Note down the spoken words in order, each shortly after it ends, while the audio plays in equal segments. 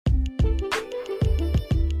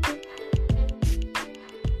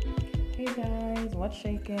What's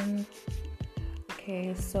shaking?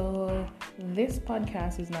 Okay, so this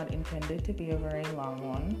podcast is not intended to be a very long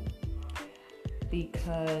one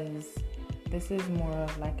because this is more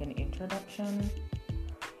of like an introduction.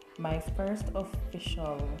 My first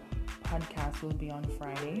official podcast will be on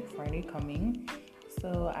Friday coming.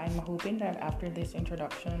 So I'm hoping that after this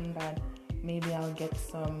introduction that maybe I'll get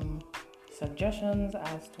some suggestions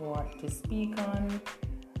as to what to speak on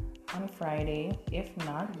Friday. If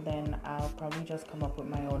not, then I'll probably just come up with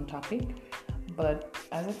my own topic. But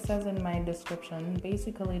as it says in my description,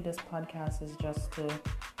 basically this podcast is just to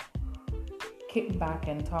kick back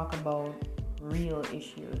and talk about real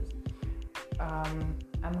issues. I'm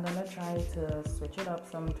gonna try to switch it up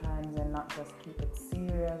sometimes and not just keep it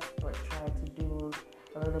serious, but try to do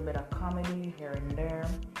a little bit of comedy here and there.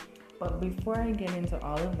 But before I get into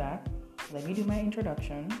all of that, let me do my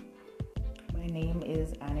introduction. My name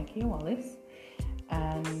is Annika Wallace,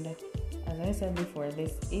 and as I said before,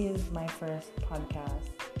 this is my first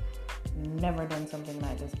podcast. Never done something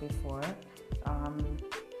like this before. I'm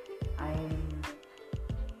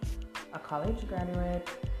a college graduate.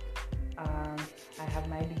 I have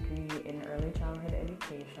my degree in early childhood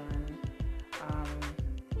education.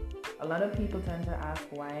 A lot of people tend to ask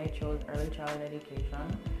why I chose early childhood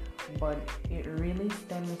education, but it really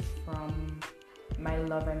stems from my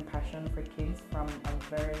love and passion for kids from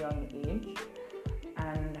a very young age,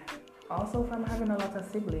 and also from having a lot of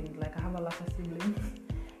siblings. Like I have a lot of siblings,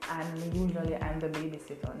 and usually I'm the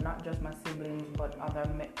babysitter, not just my siblings but other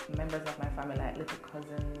members of my family, like little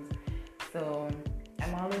cousins. So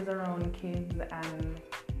I'm always around kids, and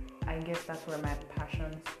I guess that's where my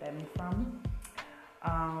passion stemmed from.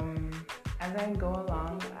 As I go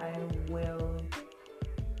along, I will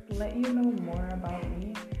let you know more about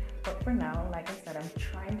me. But for now, like I said, I'm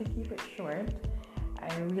trying to keep it short.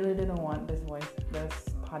 I really didn't want this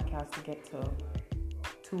podcast to get to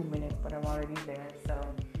 2 minutes, but I'm already there. So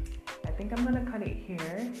I think I'm gonna cut it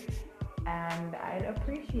here. And I'd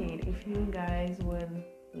appreciate if you guys would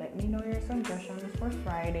let me know your suggestions for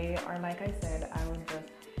Friday, or like I said, I would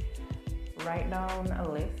just write down a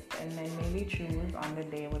list and then maybe choose on the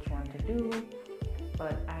day which one to do.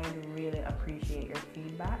 But I'd really appreciate your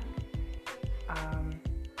feedback.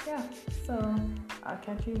 So I'll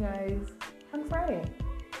catch you guys on Friday.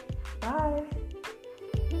 Bye.